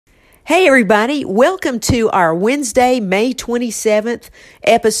Hey everybody, welcome to our Wednesday, May 27th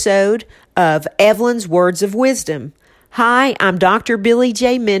episode of Evelyn's Words of Wisdom. Hi, I'm Dr. Billy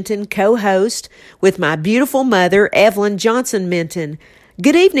J. Minton, co-host with my beautiful mother, Evelyn Johnson Minton.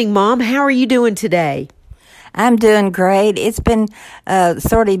 Good evening, Mom. How are you doing today? I'm doing great. It's been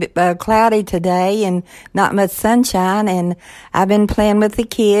sort of cloudy today and not much sunshine, and I've been playing with the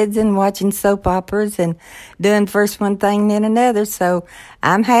kids and watching soap operas and doing first one thing then another, so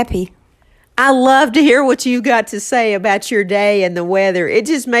I'm happy. I love to hear what you got to say about your day and the weather. It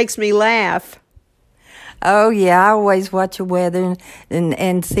just makes me laugh. Oh, yeah, I always watch the weather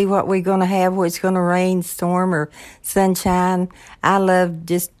and see what we're going to have, whether it's going to rain, storm, or sunshine. I love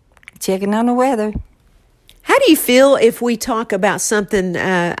just checking on the weather. How do you feel if we talk about something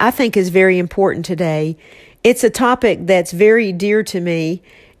I think is very important today? It's a topic that's very dear to me,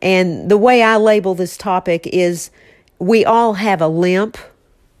 and the way I label this topic is we all have a limp.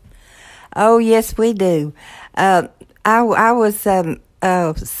 Oh, yes, we do. I was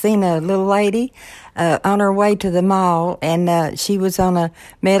seeing a little lady on her way to the mall, and she was on a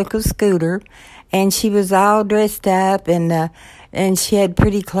medical scooter, and she was all dressed up, and she had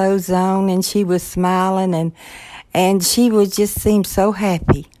pretty clothes on, and she was smiling, and she was just seemed so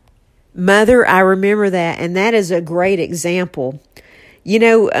happy. Mother, I remember that, and that is a great example. You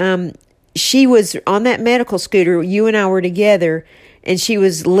know, she was on that medical scooter. You and I were together, and she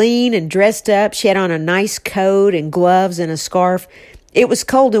was lean and dressed up. She had on a nice coat and gloves and a scarf. It was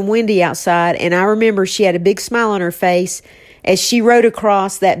cold and windy outside, and I remember she had a big smile on her face as she rode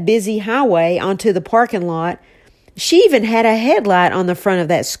across that busy highway onto the parking lot. She even had a headlight on the front of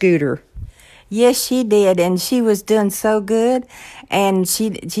that scooter. Yes, she did, and she was doing so good, and she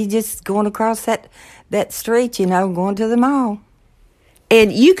just going across that street, going to the mall.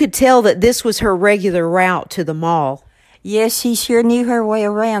 And you could tell that this was her regular route to the mall. Yes, she sure knew her way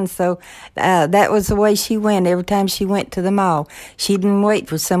around, so that was the way she went every time she went to the mall. She didn't wait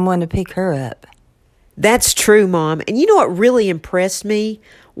for someone to pick her up. That's true, Mom. And you know what really impressed me?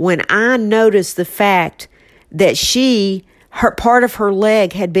 When I noticed the fact that her part of her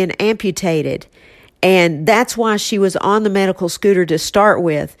leg had been amputated, and that's why she was on the medical scooter to start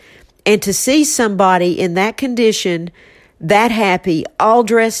with. And to see somebody in that condition, that happy, all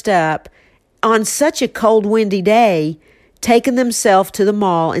dressed up, on such a cold, windy day, taking themselves to the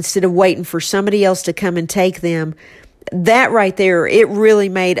mall instead of waiting for somebody else to come and take them, that right there, it really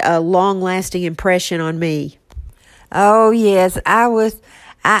made a long-lasting impression on me. Oh, yes,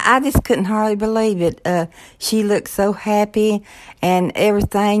 I just couldn't hardly believe it. She looked so happy and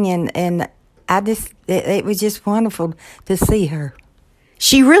everything, and it was just wonderful to see her.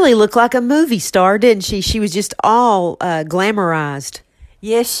 She really looked like a movie star, didn't she? She was just all glamorized.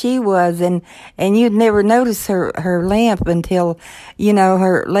 Yes, she was, and you'd never notice her limp until,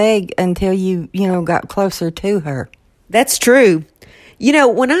 her leg until you got closer to her. That's true.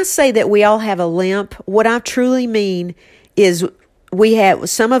 When I say that we all have a limp, what I truly mean is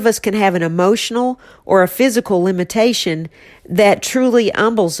some of us can have an emotional or a physical limitation that truly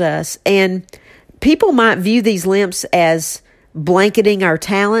humbles us. And people might view these limps as blanketing our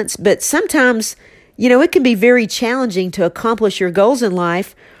talents, but sometimes, it can be very challenging to accomplish your goals in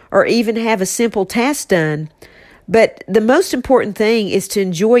life or even have a simple task done. But the most important thing is to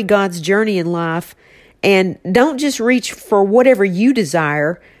enjoy God's journey in life and don't just reach for whatever you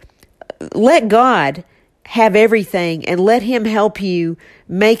desire. Let God have everything and let Him help you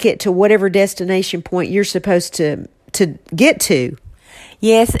make it to whatever destination point you're supposed to get to.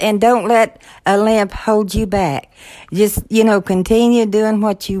 Yes, and don't let a limp hold you back. Just, continue doing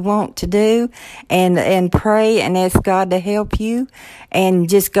what you want to do and pray and ask God to help you and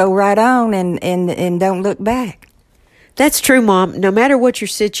just go right on and don't look back. That's true, Mom. No matter what your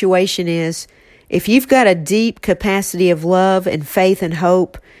situation is, if you've got a deep capacity of love and faith and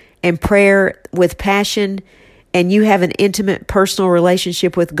hope and prayer with passion, and you have an intimate personal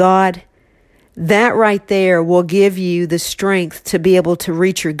relationship with God, that right there will give you the strength to be able to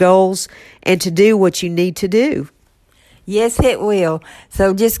reach your goals and to do what you need to do. Yes, it will.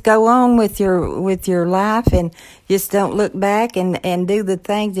 So just go on with your life and just don't look back and do the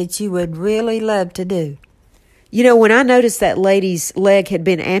things that you would really love to do. When I noticed that lady's leg had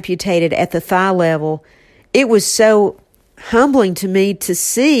been amputated at the thigh level, it was so humbling to me to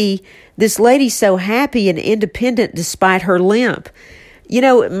see this lady so happy and independent despite her limp.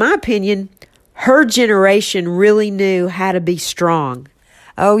 In my opinion, her generation really knew how to be strong.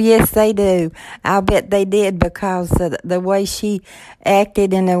 Oh, yes, they do. I'll bet they did because of the way she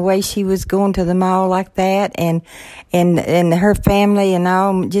acted and the way she was going to the mall like that, and her family and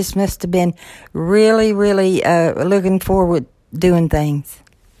all just must have been really, really looking forward to doing things.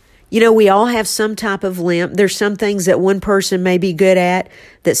 We all have some type of limp. There's some things that one person may be good at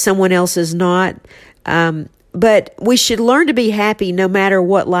that someone else is not. But we should learn to be happy no matter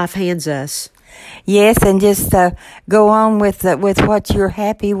what life hands us. Yes, and just go on with what you're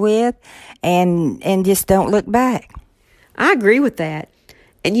happy with, and just don't look back. I agree with that.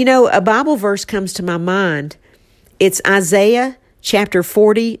 And a Bible verse comes to my mind. It's Isaiah chapter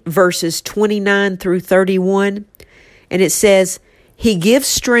 40, verses 29 through 31. And it says, He gives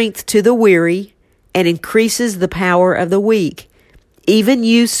strength to the weary and increases the power of the weak. Even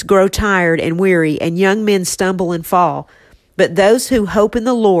youths grow tired and weary, and young men stumble and fall. But those who hope in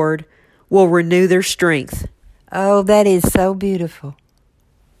the Lord will renew their strength. Oh, that is so beautiful.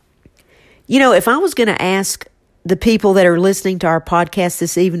 If I was going to ask the people that are listening to our podcast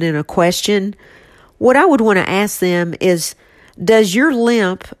this evening a question, what I would want to ask them is, does your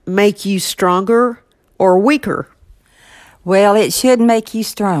limp make you stronger or weaker? Well, it should make you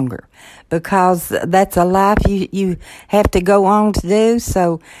stronger, because that's a life you have to go on to do,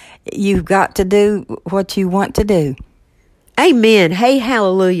 so you've got to do what you want to do. Amen. Hey,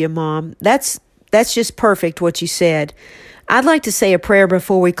 hallelujah, Mom. That's just perfect what you said. I'd like to say a prayer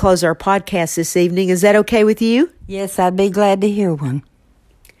before we close our podcast this evening. Is that okay with you? Yes, I'd be glad to hear one.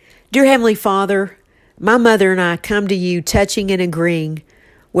 Dear Heavenly Father, my mother and I come to you touching and agreeing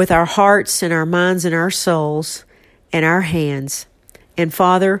with our hearts and our minds and our souls and our hands. And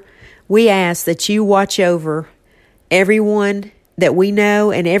Father, we ask that you watch over everyone that we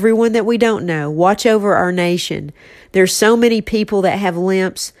know and everyone that we don't know. Watch over our nation. There's so many people that have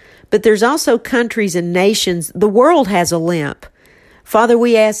limps, but there's also countries and nations. The world has a limp. Father,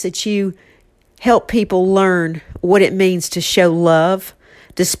 we ask that you help people learn what it means to show love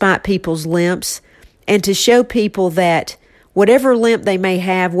despite people's limps, and to show people that whatever limp they may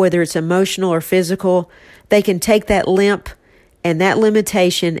have, whether it's emotional or physical, they can take that limp and that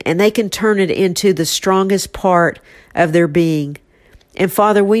limitation and they can turn it into the strongest part of their being. And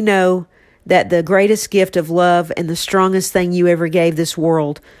Father, we know that the greatest gift of love and the strongest thing you ever gave this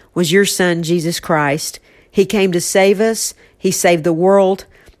world was your Son, Jesus Christ. He came to save us. He saved the world,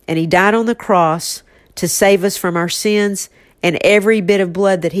 and He died on the cross to save us from our sins, and every bit of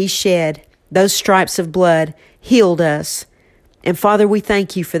blood that He shed, those stripes of blood, healed us. And Father, we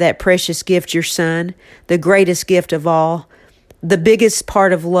thank you for that precious gift, your Son, the greatest gift of all, the biggest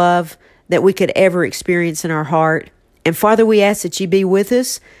part of love that we could ever experience in our heart. And Father, we ask that you be with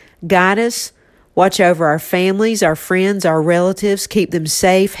us, guide us, watch over our families, our friends, our relatives, keep them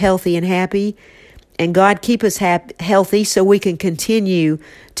safe, healthy, and happy. And God, keep us healthy so we can continue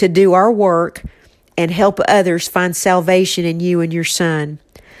to do our work and help others find salvation in you and your Son.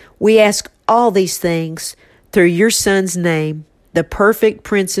 We ask all these things through your Son's name, the perfect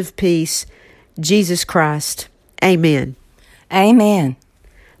Prince of Peace, Jesus Christ. Amen. Amen.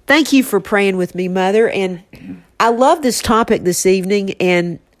 Thank you for praying with me, Mother. And I love this topic this evening,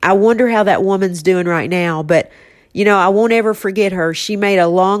 and I wonder how that woman's doing right now. But, I won't ever forget her. She made a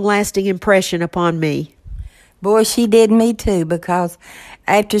long-lasting impression upon me. Boy, she did me too, because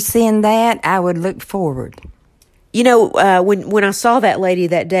after seeing that, I would look forward. When I saw that lady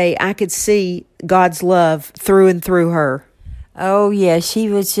that day, I could see God's love through and through her. Oh, yeah, she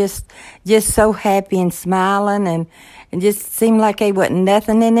was just so happy and smiling, and just seemed like there wasn't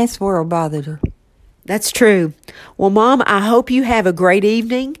nothing in this world bothered her. That's true. Well, Mom, I hope you have a great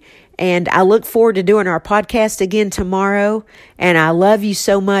evening, and I look forward to doing our podcast again tomorrow, and I love you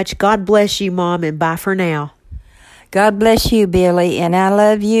so much. God bless you, Mom, and bye for now. God bless you, Billy, and I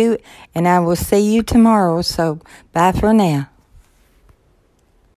love you, and I will see you tomorrow, so bye for now.